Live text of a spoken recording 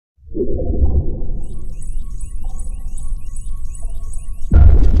Double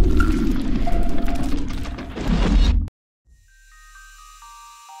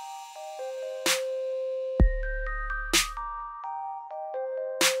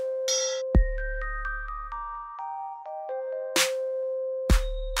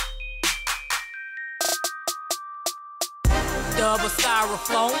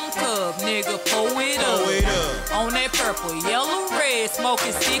styrofoam cup, nigga, pour it up. On that purple, yellow, red,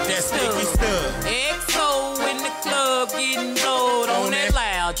 smoking sticky stuff. XO in the club, getting blowed on that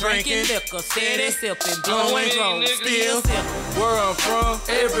loud, drinking liquor, steady sipping, blowing drone, still sipping. Where I'm from,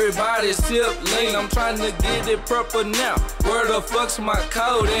 everybody sip lean. I'm trying to get it purple now. Where the fuck's my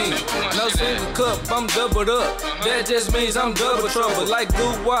codeine? No single cup, I'm doubled up. That just means I'm double trouble. Like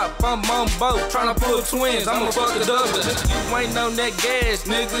doo-wop, I'm on both, trying to pull twins. I'ma fuck a double. You ain't on that gas,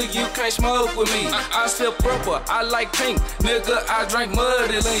 nigga, you can't smoke with me. I sip purple, I like pink, nigga, I drink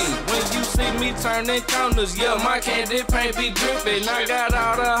muddy lean. When you see me turning counters, yeah, my candy paint be dripping. I got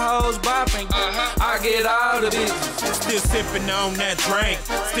all the hoes bopping, I get all the bitches. Still sipping on that drink,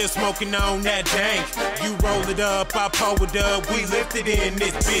 still smoking on that dank. You roll it up, I pull it up, we lifted in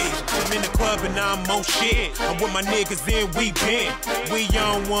this bitch. I'm in the club and I'm on shit, I'm with my niggas in, we bent. We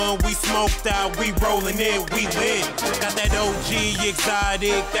on one, we smoked out, we rolling in, we lit. Got that OG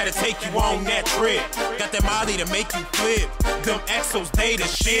exotic that'll take you on that trip. Got that Molly to make you flip. Them exos, they the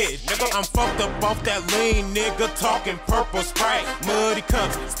shit. Nigga, I'm fucked up off that lean, nigga. Talking purple Sprite, muddy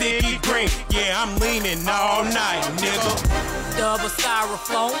cups, sticky green. Yeah, I'm leaning all night, nigga. Double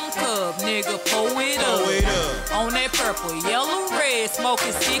styrofoam cup, nigga, pour it up. On that purple, yellow, red,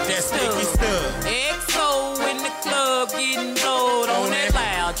 smoking sticky stuff. XO in the club, getting blowed on that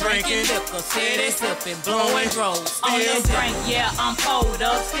loud, drinking liquor, steady sipping, blowing drones. On that drink, yeah, I'm pulled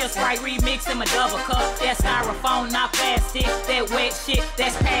up. Still Sprite remix in my double cup. That styrofoam, not plastic. That wet shit,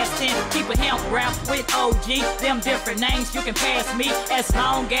 that's past tense. Keep a hemp wrap with OG. Them different names you can pass me. As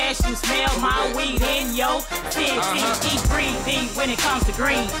long as you smell my weed in your breathe when it comes to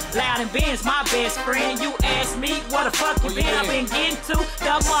green. Loud and Ben's my best friend. You ask me what the fuck you been? I've been getting to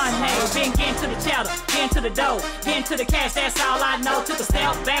the money, been getting to the cheddar, getting to the dough, getting to the cash. That's all I know. Took a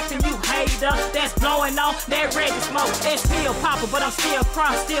step back to you hater. That's blowing on that red smoke. It's still popper, but I'm still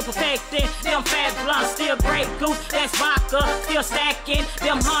crunk, still perfecting. Them fat blunts, still great goose. That's vodka, still stacking.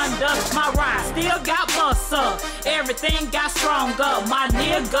 Them Honda, my ride still got muscle. Everything got stronger. My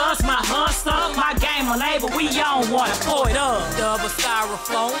niggas, my hustle, my game on label. We on one. Pour it up. Double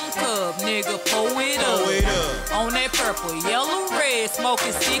styrofoam cup, nigga, pour it up. On that purple, yellow, red,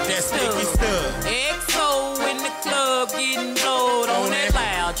 smoking sticky stuff. XO in the club, getting blowed on that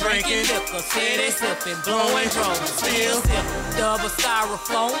loud, drinking liquor, steady sipping, blowing drones, still sipping. Double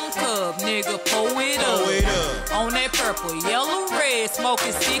styrofoam cup, nigga, pour it up. On that purple, yellow, red,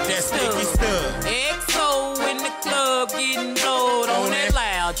 smoking sticky stuff. XO in the club, getting blowed on that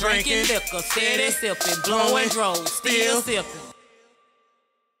loud, drinking liquor, steady sipping, blowing drones, still sipping.